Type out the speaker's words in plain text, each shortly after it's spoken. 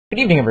Good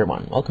evening,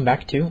 everyone. Welcome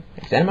back to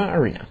Exanima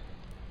Arena.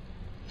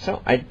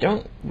 So, I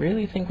don't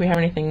really think we have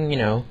anything,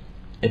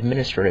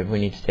 administrative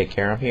we need to take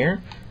care of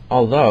here.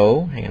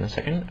 Although, hang on a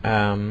second,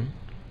 I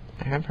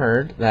have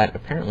heard that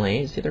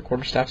apparently, is the other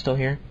quarterstaff still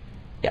here?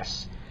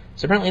 Yes.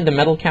 So apparently the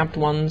metal-capped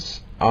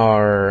ones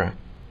are,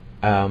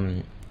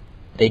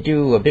 they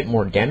do a bit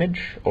more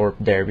damage, or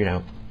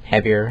they're,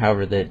 heavier,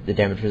 however the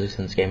damage physics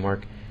in this game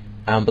work.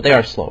 But they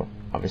are slower,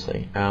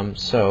 obviously.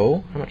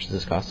 So, how much does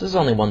this cost? This is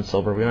only 1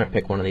 silver. We might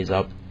pick one of these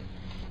up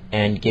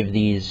and give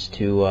these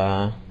to,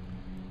 I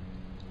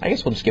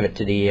guess we'll just give it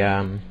to the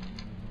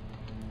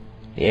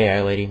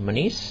AI lady,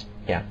 Manice?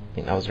 Yeah, I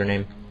think that was her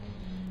name.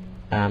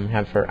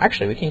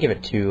 Actually, we can give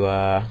it to,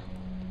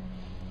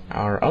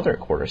 our other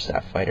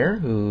quarterstaff fighter,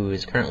 who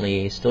is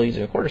currently still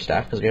using a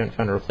quarterstaff, because we haven't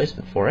found a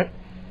replacement for it.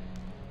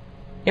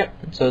 Yep,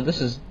 so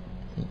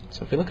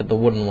if we look at the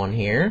wooden one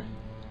here,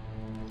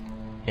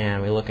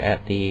 and we look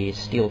at the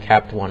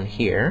steel-capped one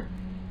here,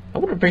 I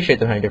would appreciate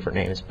them having different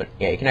names, but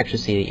yeah, you can actually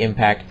see the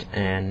impact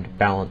and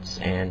balance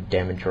and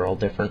damage are all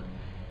different.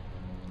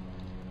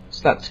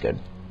 So that's good.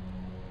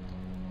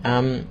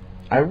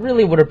 I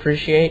really would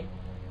appreciate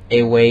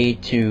a way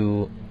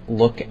to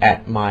look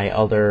at my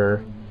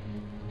other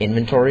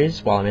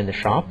inventories while I'm in the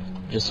shop,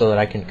 just so that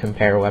I can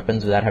compare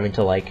weapons without having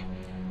to,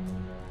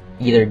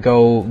 either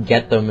go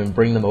get them and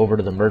bring them over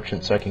to the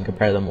merchant so I can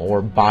compare them,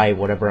 or buy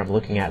whatever I'm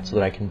looking at so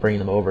that I can bring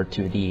them over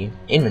to the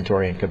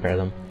inventory and compare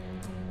them.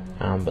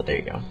 But there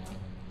you go.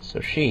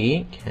 So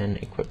she can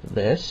equip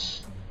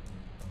this.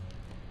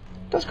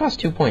 It does cost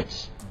 2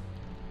 points.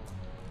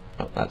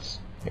 Oh, there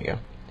you go.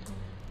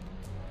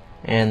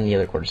 And the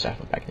other quarterstaff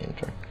went back in the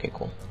inventory. Okay,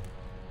 cool.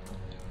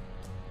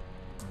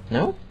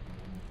 No?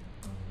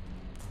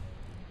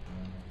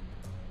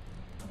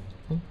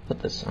 Put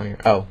this on here.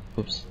 Oh,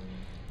 oops.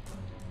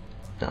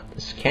 No,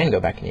 this can go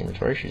back in the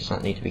inventory. She does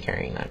not need to be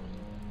carrying that.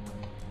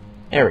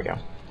 There we go.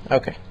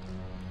 Okay.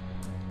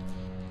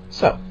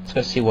 So, let's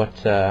go see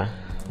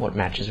what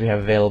matches we have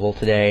available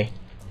today.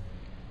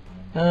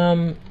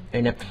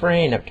 Inept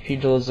Fray, Inept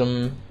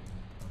Pugilism.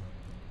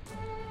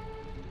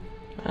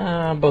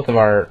 Both of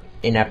our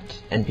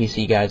inept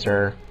NPC guys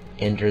are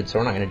injured, so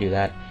we're not going to do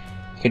that.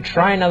 We could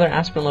try another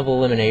aspirin level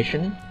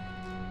elimination,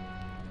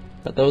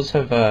 but those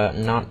have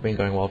not been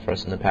going well for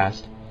us in the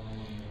past.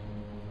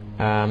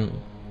 We don't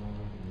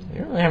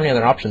really have any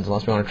other options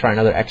unless we want to try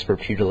another expert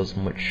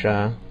pugilism, which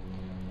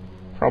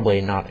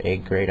probably not a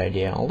great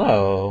idea.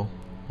 Although,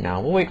 no,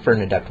 we'll wait for an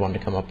adept one to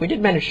come up. We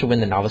did manage to win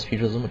the novice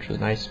pugilism, which was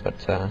nice, but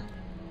we're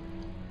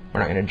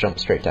not going to jump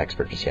straight to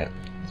expert just yet.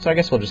 So I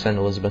guess we'll just send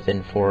Elizabeth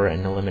in for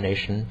an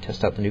elimination,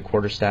 test out the new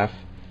quarterstaff.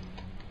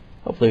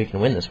 Hopefully we can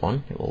win this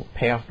one. It will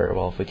pay off very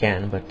well if we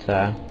can, but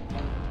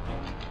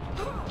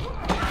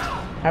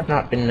have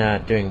not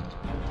been doing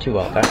too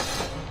well at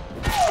that.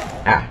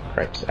 Ah,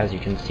 cripes, as you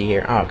can see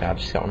here. Oh god,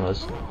 just got one of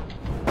those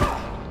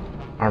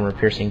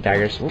armor-piercing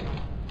daggers. Whoop.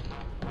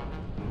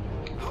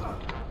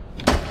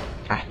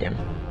 Ah, damn.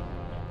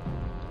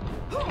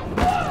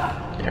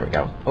 There we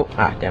go. Oh,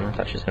 ah, damn, I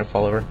thought she was gonna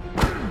fall over.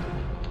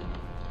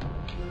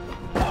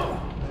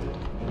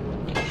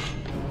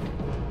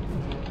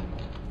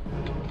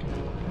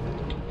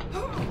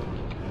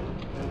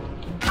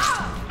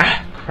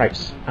 Ah,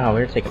 cripes. Oh,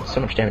 we're taking so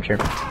much damage here.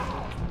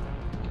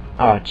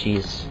 Oh,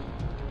 jeez.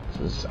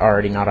 This is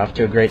already not off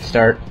to a great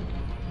start.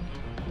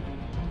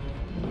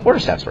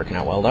 Quarterstaff's working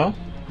out well, though.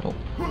 Oh.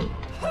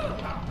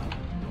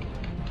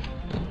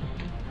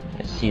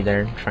 I see you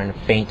there trying to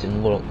feint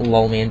and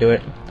lull me into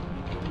it.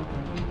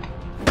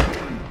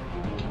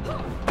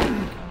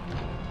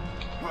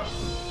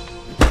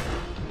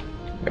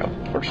 There we go.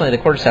 Fortunately, the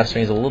quarterstaff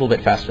swing is a little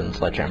bit faster than the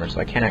sledgehammer, so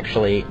I can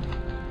actually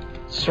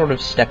sort of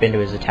step into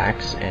his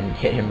attacks and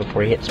hit him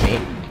before he hits me.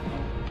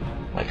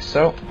 Like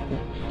so.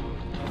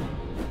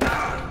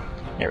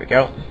 There we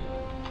go.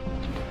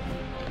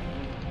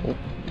 Ooh,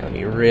 gotta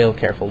be real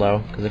careful though,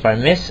 because if I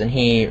miss and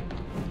he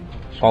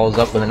follows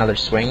up with another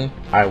swing,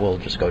 I will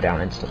just go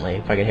down instantly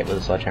if I get hit with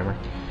a sledgehammer.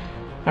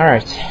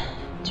 Alright,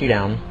 2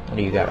 down. What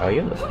do you got? Oh,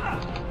 you have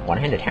a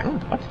one-handed hammer?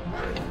 What?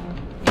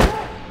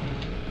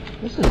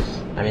 This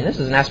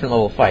is an aspirin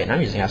level fight, and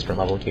I'm using aspirin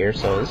level gear,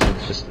 so this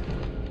is just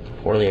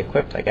poorly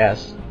equipped, I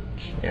guess.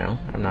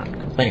 I'm not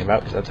complaining about,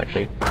 because that's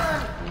actually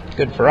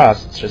good for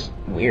us. It's just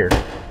weird.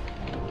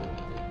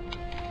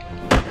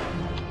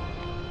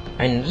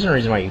 I mean, there's no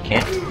reason why you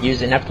can't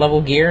use inept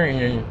level gear in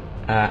an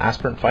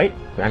aspirant fight.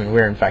 I mean,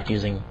 we're in fact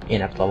using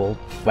inept level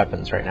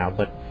weapons right now,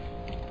 but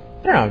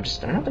I don't know, I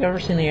don't think I've ever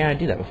seen the AI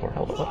do that before.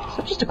 Hold on, is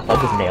that just a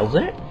club with nails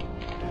in it?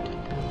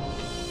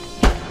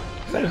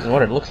 That isn't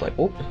what it looks like.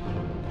 Oh,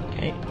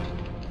 okay.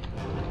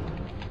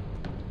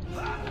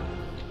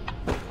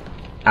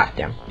 Ah,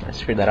 damn, I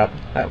screwed that up.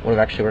 That would have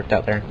actually worked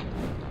out there.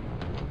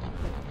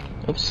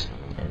 Oops,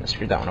 and I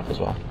screwed that one up as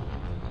well.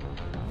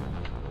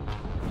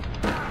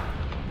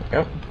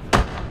 There we go.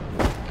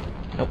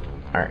 Nope.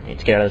 Alright, need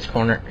to get out of this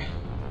corner.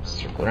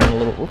 Circle around a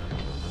little. Whoop.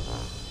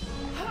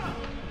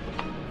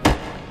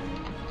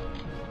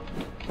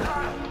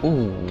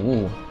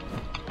 Ooh.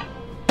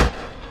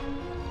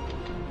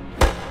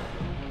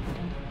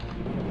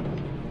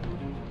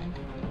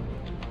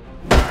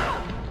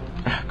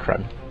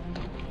 crud.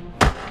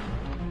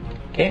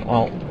 Okay,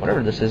 well,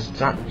 whatever this is, it's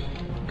not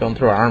going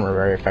through our armor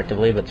very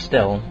effectively, but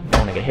still,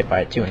 don't want to get hit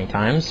by it too many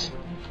times.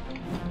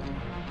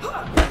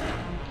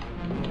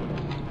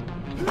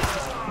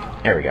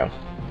 There we go.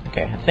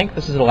 Okay, I think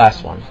this is the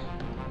last one.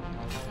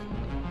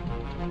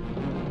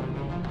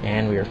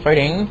 And we are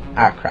fighting...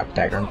 Ah, crap,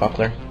 dagger and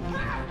buckler.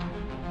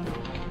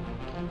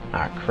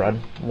 Ah, crud.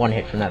 One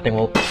hit from that thing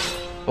will...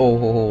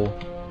 Oh.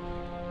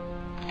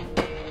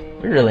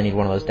 We really need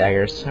one of those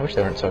daggers. I wish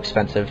they weren't so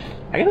expensive.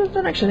 I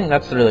don't actually think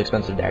that's the really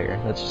expensive dagger.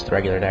 That's just the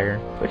regular dagger,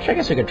 which I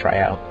guess we could try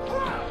out.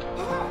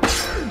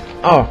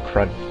 Oh,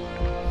 crud.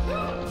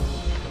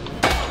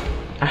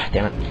 Ah,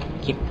 damn it. I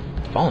keep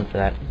falling for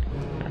that.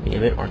 Gotta be a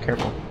bit more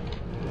careful.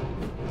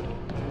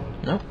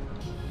 No.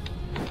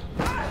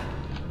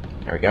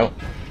 There we go.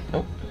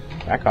 Nope.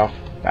 Back off.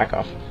 Back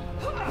off.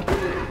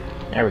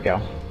 There we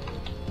go.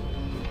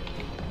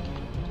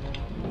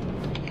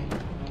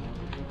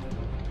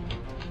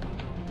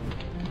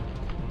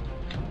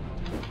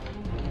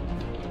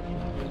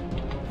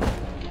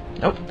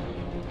 Nope.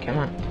 Come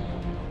on.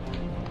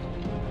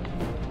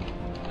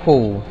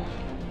 Whoa.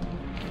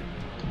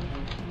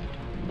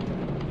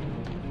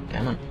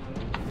 Come on.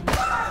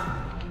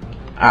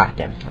 Ah,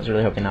 damn. I was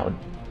really hoping that would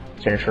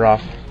finish her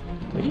off.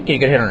 We did get a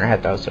good hit on her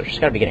head, though, so she's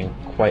gotta be getting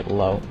quite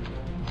low.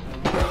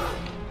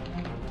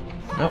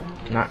 Nope,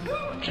 not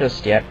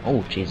just yet.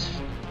 Oh, jeez.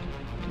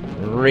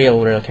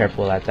 Real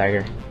careful with that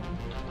dagger.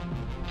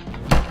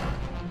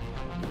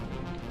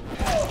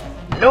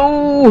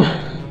 No!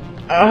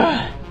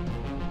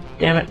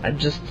 Damn it, I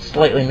just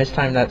slightly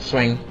mistimed that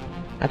swing.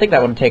 I think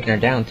that would have taken her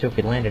down, too, if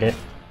we landed it.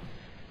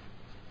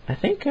 I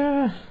think,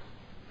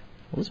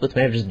 Elizabeth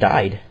may have just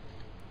died.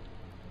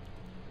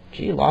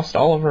 She lost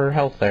all of her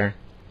health there.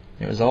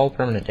 It was all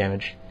permanent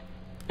damage.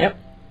 Yep.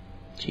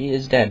 She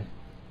is dead.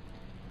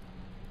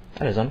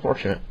 That is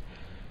unfortunate.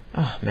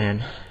 Oh,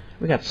 man.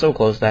 We got so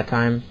close that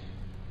time.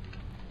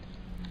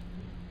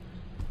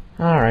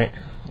 Alright.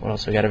 What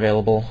else we got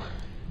available?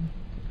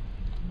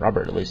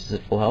 Robert at least is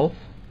at full health.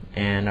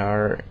 And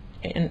our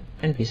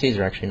NPCs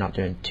are actually not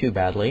doing too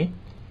badly.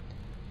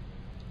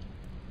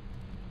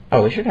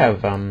 Oh, we should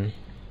have, why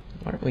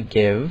don't we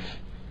give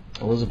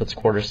Elizabeth's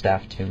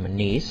quarterstaff to my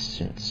niece,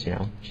 since, you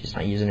know, she's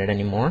not using it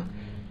anymore.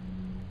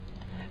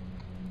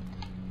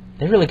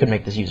 They really could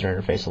make this user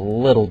interface a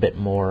little bit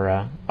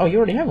more, oh, you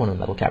already have one of the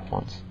metal capped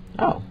ones.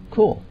 Oh,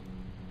 cool.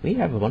 We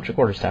have a bunch of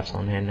quarterstaffs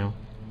on hand now.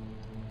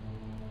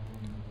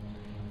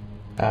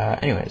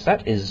 Anyways,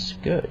 that is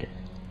good.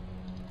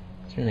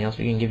 Is there anything else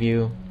we can give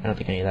you? I don't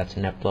think any of that's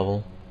inept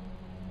level.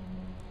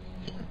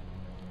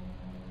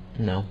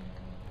 No.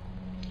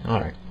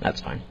 Alright,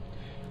 that's fine.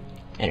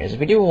 Anyways, if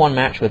we do a one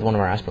match with one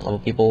of our aspirant level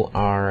people,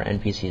 our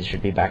NPCs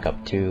should be back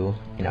up to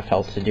enough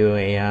health to do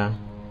a,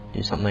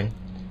 do something.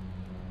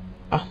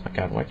 Oh my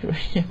god,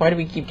 why do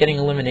we keep getting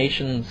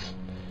eliminations?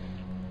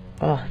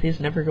 Oh, these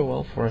never go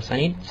well for us. I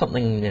need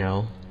something, you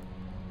know,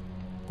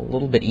 a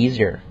little bit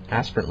easier,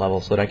 aspirant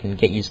level, so that I can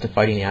get used to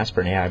fighting the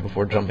aspirant AI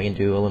before jumping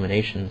into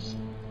eliminations.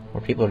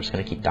 Or people are just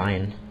gonna keep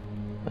dying.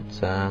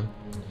 But,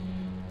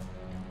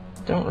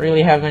 don't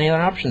really have any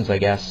other options, I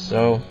guess,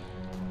 so...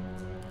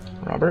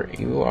 Robert,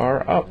 you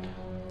are up.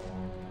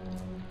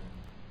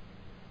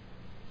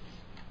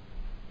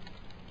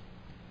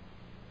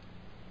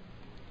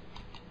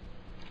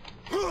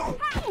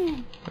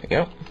 There we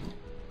go.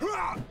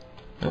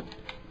 Nope.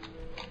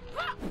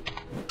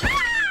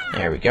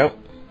 There we go.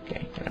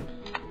 Okay, gotta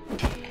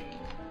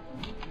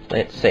play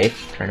it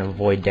safe, trying to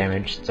avoid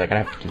damage, since I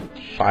gotta have to do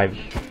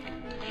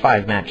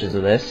five matches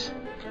of this.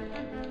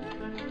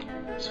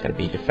 It's gotta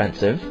be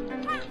defensive.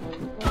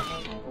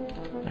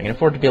 I can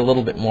afford to be a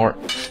little bit more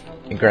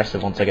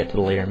aggressive once I get to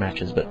the later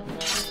matches, but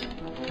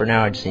for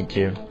now I just need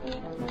to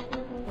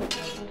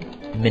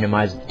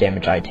minimize the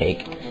damage I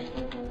take.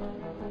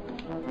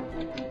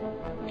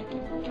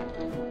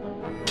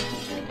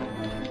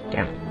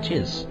 Damn, she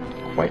is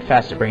quite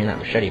fast at bringing that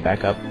machete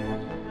back up.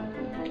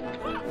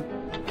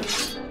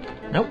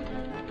 Nope.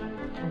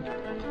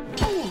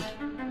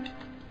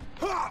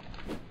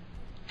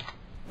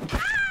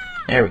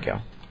 There we go.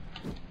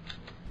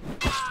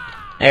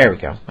 There we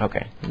go.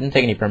 Okay. Didn't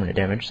take any permanent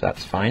damage, so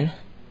that's fine.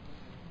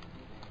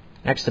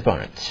 Next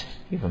opponent.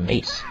 You have a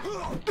mace.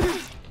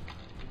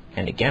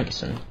 And a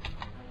gambeson.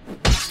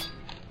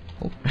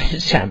 Oh, I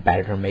just kind of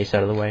batted her mace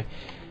out of the way.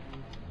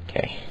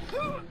 Okay.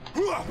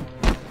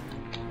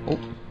 Oh.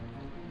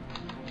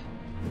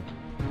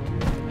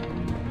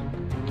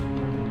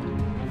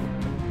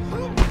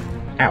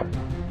 Ow.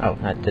 Oh,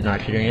 that did not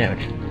actually do any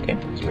damage. Okay,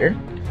 that's weird.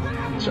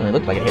 Certainly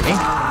looked like it hit me.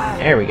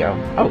 There we go.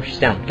 Oh, she's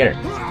down. Get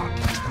her.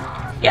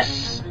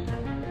 Yes!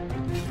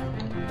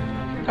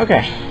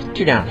 Okay,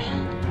 2 down.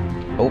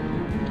 Oh,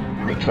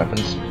 reach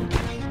weapons.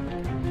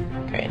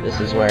 Okay, this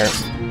is where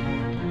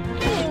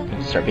we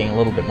can start being a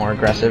little bit more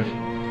aggressive.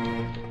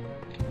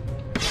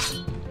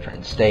 Try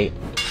and stay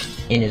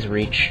in his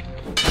reach.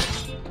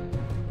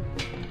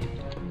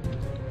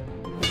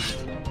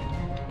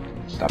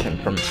 Stop him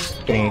from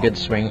getting a good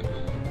swing.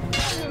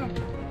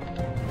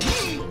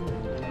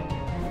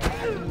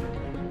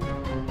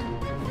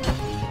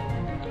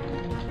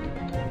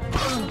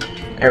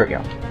 There we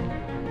go.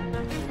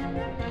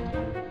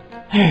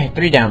 Alright,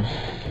 3 down.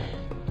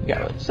 We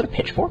got, is that a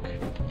pitchfork?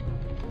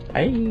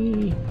 I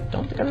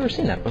don't think I've ever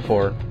seen that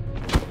before.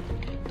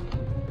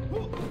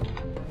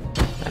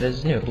 That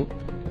is new. Oop,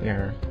 we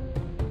are...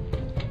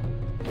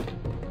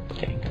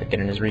 Okay, gotta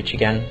get in his reach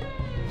again.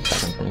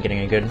 Stop him from getting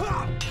a good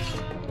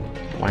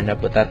wind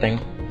up with that thing.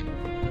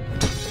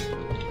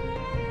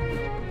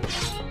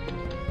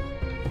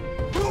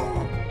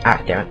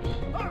 Ah, damn it.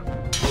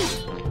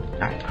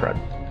 Ah, crud.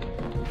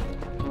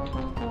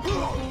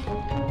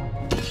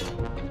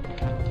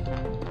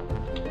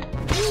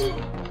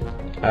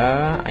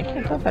 I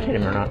can't tell if that hit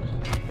him or not.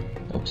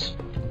 Oops.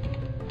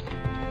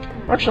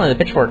 Fortunately, the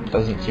pitchfork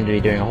doesn't seem to be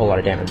doing a whole lot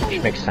of damage,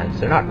 which makes sense.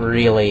 They're not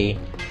really...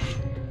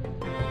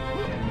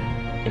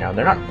 You know,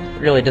 they're not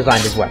really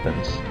designed as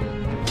weapons.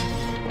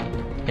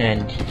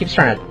 And he keeps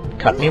trying to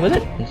cut me with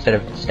it instead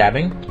of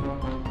stabbing.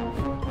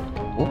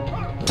 Oop.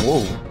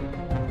 Whoa.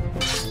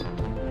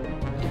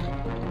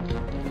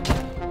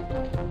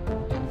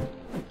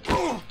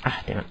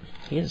 Ah, damn it.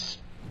 He is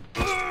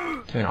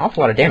doing an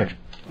awful lot of damage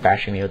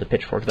bashing me with a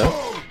pitchfork, though.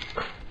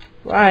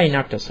 Why, he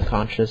knocked us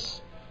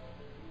unconscious.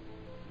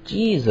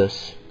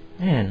 Jesus.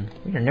 Man,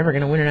 we are never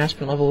going to win an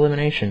aspirant level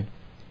elimination.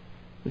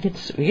 We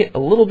get a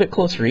little bit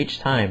closer each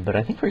time, but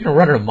I think we're going to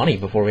run out of money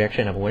before we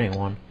actually end up winning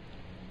one.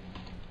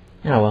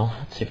 Oh well,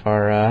 let's see if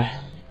our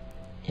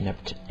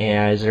inept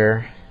AIs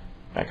are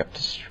back up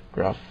to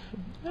scruff.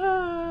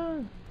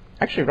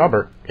 Actually,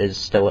 Robert is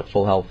still at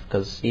full health,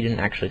 because he didn't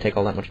actually take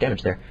all that much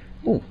damage there.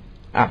 Ooh.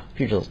 Ah,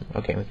 pugilism.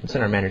 Okay, we can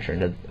send our manager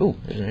into... Ooh,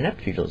 there's an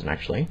inept pugilism,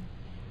 actually.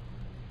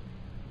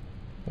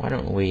 Why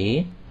don't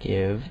we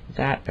give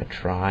that a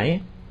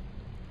try?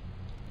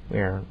 We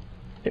are a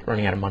bit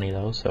running out of money,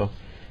 though, so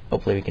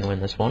hopefully we can win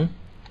this one.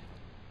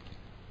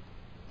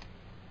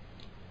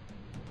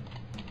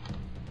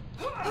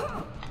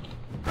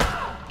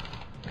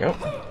 Go.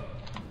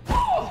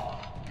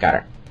 Got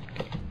her.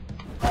 Okay.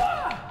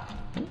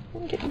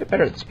 I'm getting a bit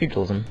better at this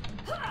pugilism.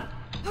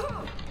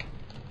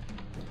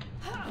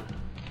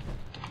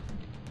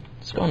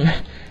 It's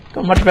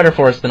going much better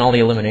for us than all the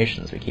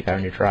eliminations we keep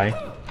having to try.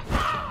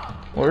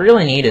 What we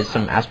really need is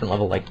some aspirant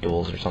level like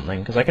duels or something,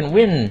 because I can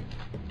win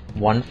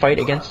one fight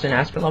against an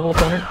aspirant level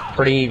opponent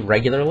pretty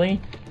regularly.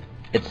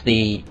 It's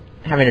the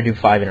having to do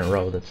 5 in a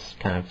row that's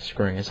kind of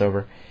screwing us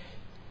over.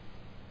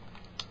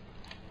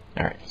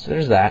 Alright, so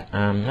there's that.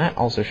 That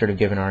also should have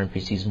given our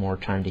NPCs more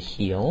time to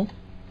heal.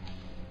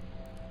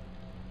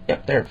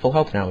 Yep, they're at full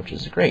health now, which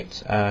is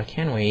great.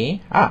 Can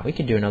we... Ah, we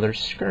could do another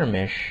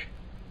skirmish,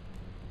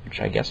 which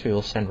I guess we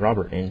will send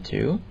Robert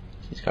into.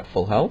 He's got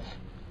full health.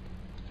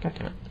 God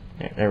damn it.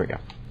 There we go.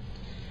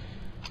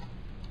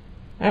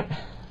 Yep,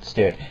 let's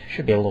do it.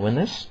 Should be able to win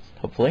this,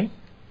 hopefully.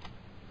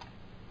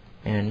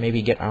 And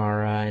maybe get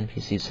our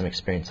NPCs some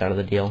experience out of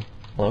the deal.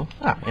 Hello?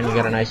 Ah, and we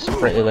got a nice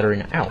brightly lit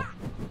arena. Ow.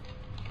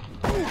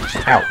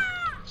 Ow.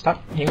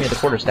 Stop hitting me with the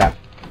quarterstaff.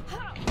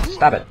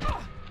 Stop it.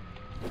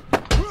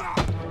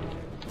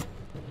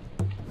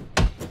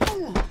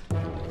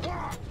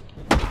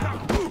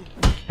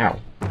 Ow.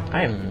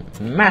 I am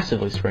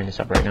massively screwing this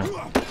up right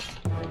now.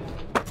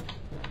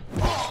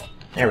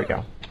 There we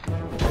go.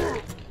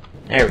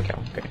 There we go.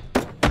 Okay.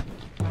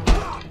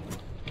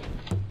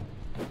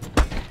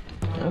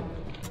 Oh,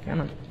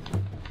 come on.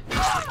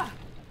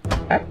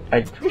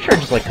 I'm pretty sure I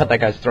just like cut that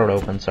guy's throat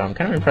open, so I'm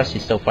kind of impressed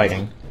he's still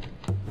fighting.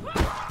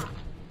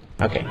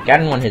 Okay,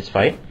 Gaddon won his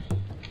fight,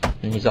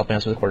 and he's helping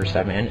us with a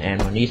quarterstaff man,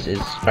 and Moniz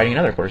is fighting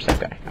another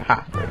quarterstaff guy.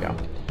 Aha, there we go.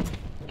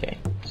 Okay,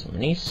 so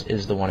Moniz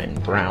is the one in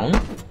brown.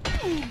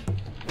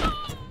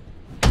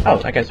 Oh,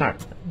 that guy's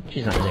not...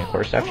 She's not using a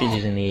quarterstaff, she's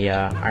using the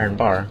iron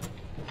bar.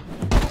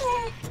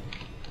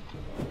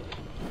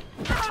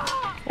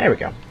 There we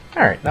go.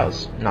 Alright, that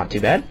was not too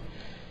bad.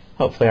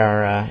 Hopefully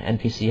our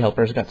NPC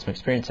helpers got some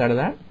experience out of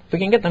that. If we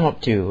can get them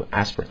up to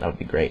aspirant, that would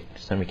be great,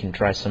 because then we can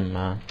try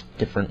some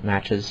different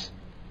matches.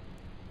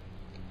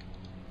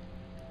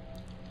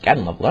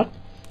 Gaddon leveled up,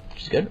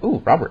 which is good.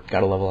 Ooh, Robert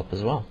got a level up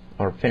as well.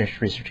 Or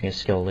finished researching his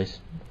skill, at least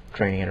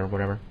training it or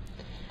whatever.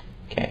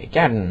 Okay,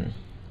 Gaddon,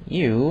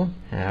 you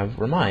have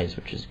Remise,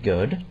 which is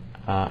good.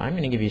 I'm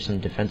going to give you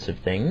some defensive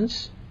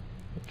things,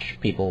 which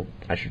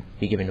I should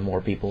be giving to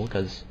more people,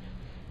 because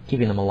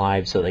keeping them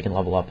alive so they can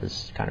level up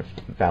is kind of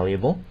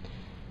valuable.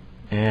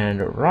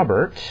 And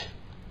Robert,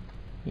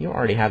 you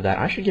already have that.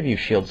 I should give you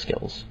shield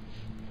skills.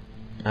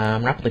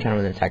 Rapidly counter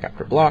with an attack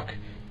after block.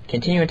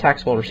 Continue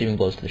attacks while receiving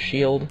blows to the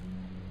shield.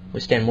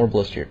 Withstand more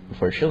blows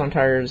before your shield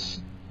untires.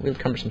 Wield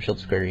cumbersome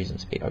shields with greater ease and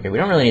speed. Okay, we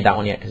don't really need that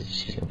one yet because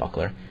he's using a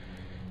buckler.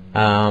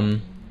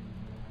 And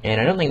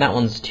I don't think that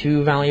one's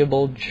too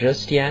valuable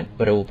just yet,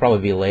 but it will probably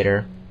be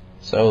later.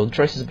 So the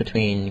choice is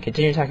between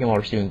continue attacking while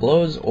receiving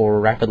blows or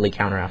rapidly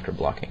counter after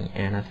blocking.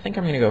 And I think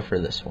I'm going to go for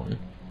this one.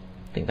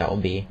 I think that will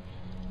be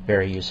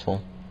very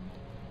useful.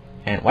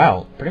 And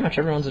wow, pretty much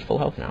everyone's at full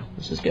health now.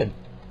 This is good.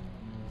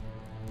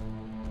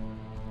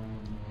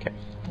 Okay,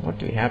 what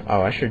do we have?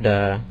 Oh, I should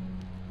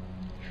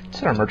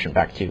set our merchant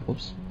back to,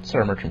 oops, set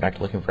our merchant back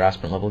to looking for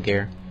aspirant level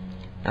gear.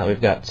 Now that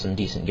we've got some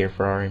decent gear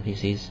for our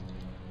NPCs.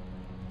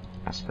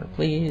 Aspirin,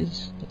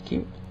 please. Thank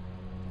you.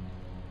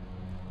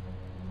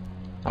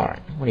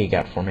 Alright, what do you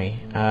got for me?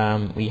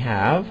 We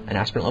have an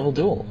aspirant level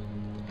duel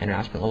and an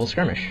aspirant level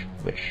skirmish,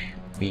 which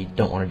we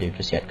don't want to do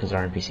just yet because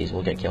our NPCs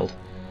will get killed.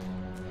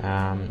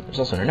 There's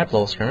also an inept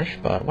level skirmish,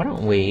 but why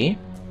don't we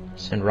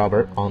send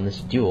Robert on this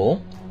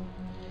duel,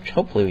 which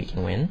hopefully we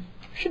can win.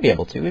 Should be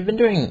able to. We've been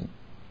doing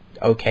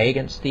okay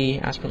against the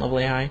aspirant level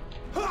AI.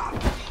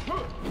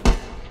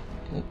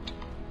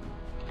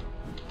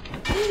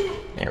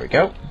 There we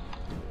go.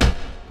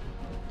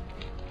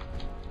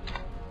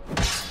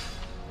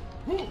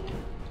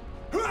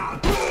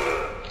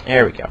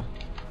 There we go.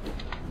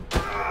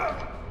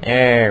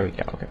 There we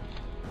go, okay.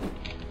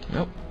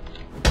 Nope.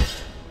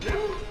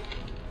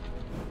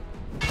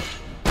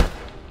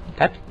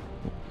 That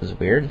was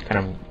weird.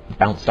 Kind of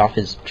bounced off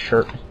his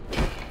shirt.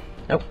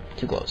 Nope,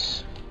 too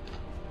close.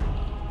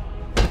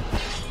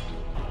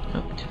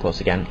 Nope, too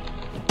close again.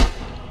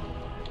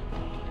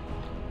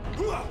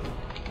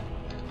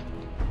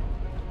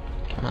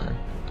 Come on.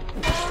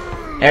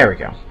 There we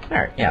go.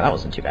 Alright, yeah, that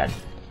wasn't too bad.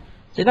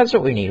 See, that's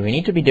what we need. We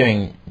need to be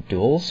doing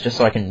duels, just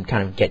so I can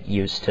kind of get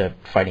used to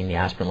fighting the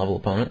aspirant level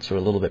opponents, who are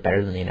a little bit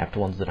better than the inept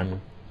ones that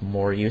I'm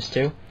more used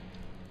to.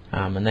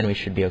 And then we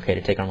should be okay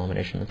to take on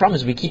elimination. The problem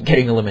is we keep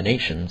getting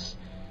eliminations,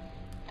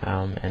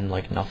 and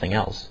like nothing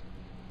else.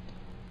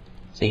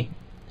 See?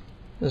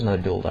 There's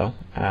another duel though,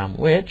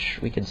 which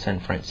we could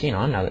send Francine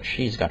on now that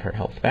she's got her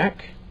health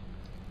back.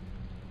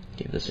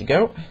 Give this a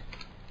go.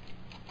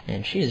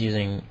 And she's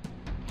using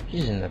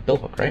the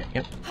billhook, right?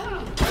 Yep.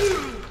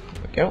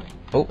 There we go.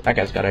 Oh, that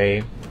guy's got a...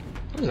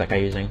 What is that guy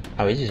using?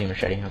 Oh, he's using a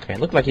machete. Okay, it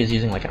looked like he's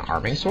using like an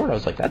arming sword. I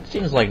was like, that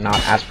seems like not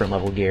aspirant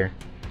level gear.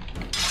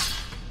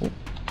 Ooh.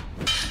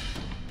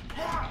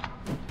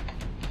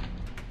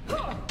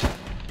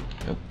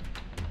 Nope.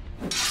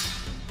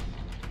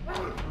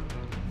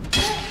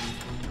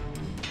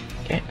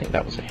 Okay, I think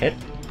that was a hit.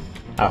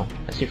 Oh,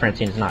 I see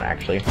Francine's not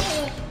actually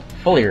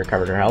fully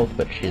recovered her health,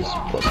 but she's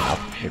close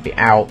enough. She should be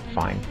out.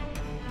 Fine.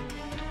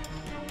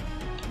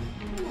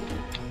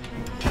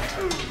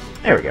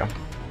 There we go.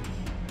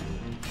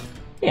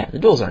 Yeah, the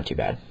duels aren't too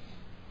bad.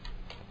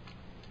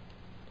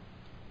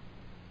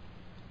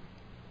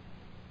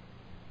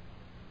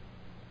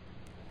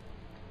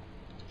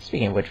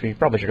 Speaking of which, we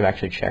probably should have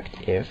actually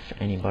checked if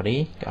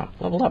anybody got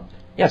leveled up.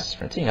 Yes,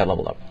 Francine got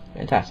leveled up.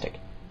 Fantastic.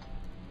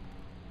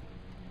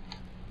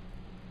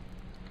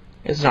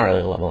 It's not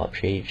really a level up.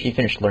 She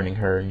finished learning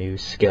her new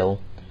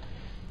skill.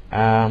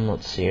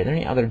 Let's see. Are there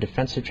any other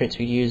defensive traits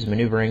we use?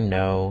 Maneuvering?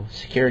 No.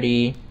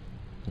 Security?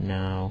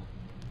 No.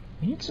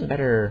 We need some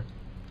better...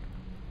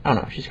 Oh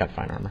no, she's got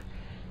fine armor.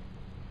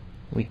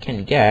 We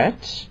can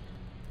get...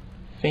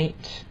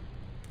 Feint.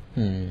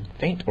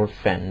 Feint or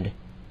Fend.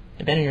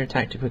 Abandon your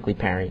attack to quickly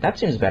parry. That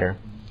seems better.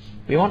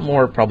 We want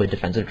more probably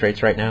defensive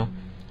traits right now.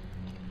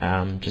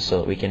 Just so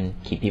that we can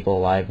keep people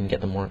alive and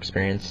get them more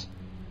experience.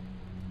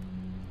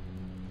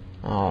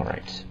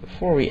 Alright,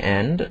 before we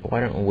end, why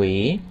don't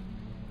we...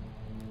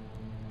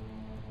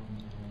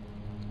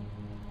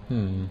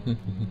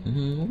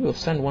 We'll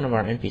send one of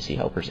our NPC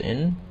helpers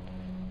in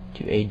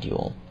to a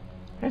duel.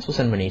 I guess we'll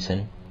send Manice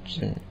in.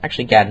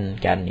 Actually,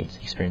 Gadden needs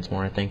to experience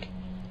more, I think.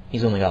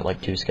 He's only got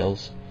like 2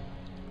 skills.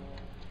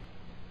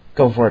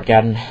 Go for it,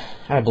 Gadden.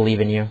 I believe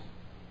in you.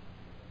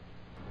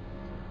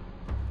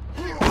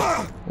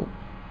 Ooh.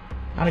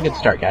 Not a good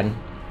start, Gadden.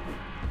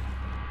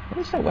 What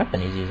is that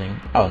weapon he's using?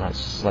 Oh, no, it's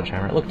a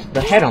sledgehammer.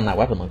 The head on that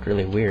weapon looked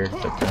really weird,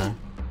 but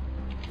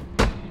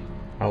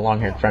our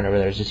long-haired friend over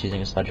there is just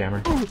using a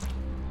sledgehammer.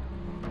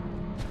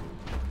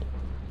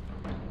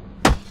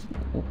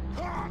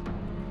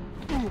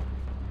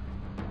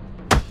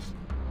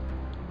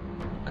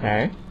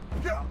 Okay.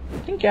 I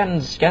think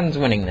Gadden's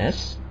winning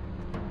this.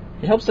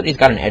 It helps that he's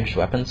got an edged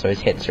weapon, so his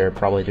hits are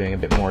probably doing a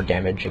bit more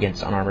damage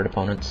against unarmored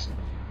opponents.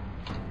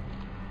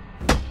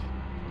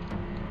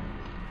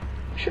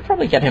 Should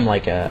probably get him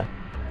like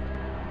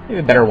maybe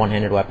a better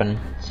one-handed weapon.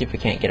 See if we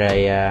can't get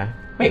a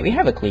wait, we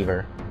have a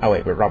cleaver. Oh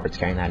wait, but Robert's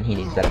carrying that and he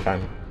needs that if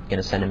I'm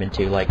gonna send him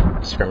into like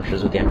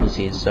skirmishes with the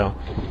NPCs, so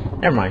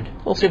never mind.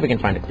 We'll see if we can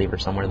find a cleaver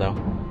somewhere though.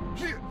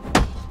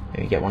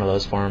 Maybe get one of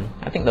those for him.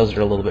 I think those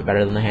are a little bit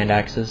better than the hand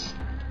axes.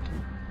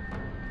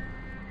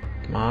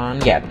 Come on,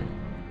 Gadden.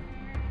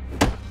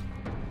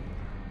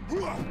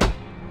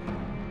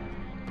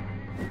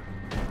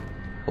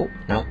 Oh,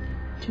 no.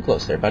 Too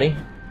close there, buddy.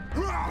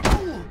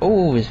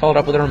 Oh, he's followed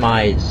up with a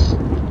Remise.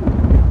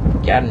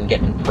 Gadden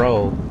getting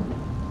pro.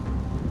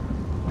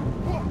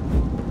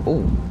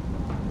 Oh.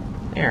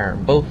 They're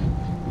both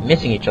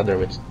missing each other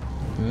with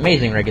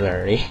amazing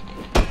regularity.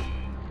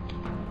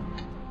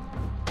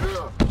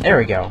 There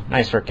we go.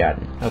 Nice work,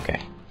 Gadden.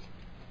 Okay.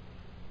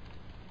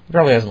 He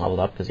probably hasn't leveled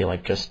up because he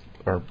like just...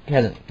 Or he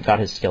hasn't got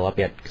his skill up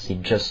yet because he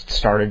just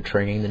started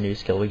training the new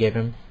skill we gave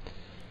him.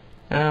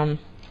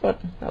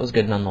 But that was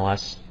good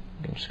nonetheless.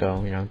 You can just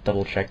go,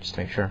 double check just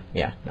to make sure.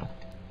 Yeah, no.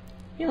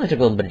 He only took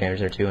a little bit of damage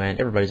there too, and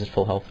everybody's at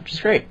full health, which is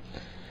great.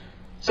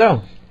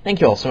 So,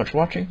 thank you all so much for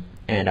watching,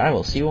 and I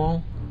will see you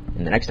all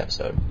in the next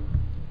episode.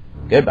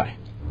 Goodbye.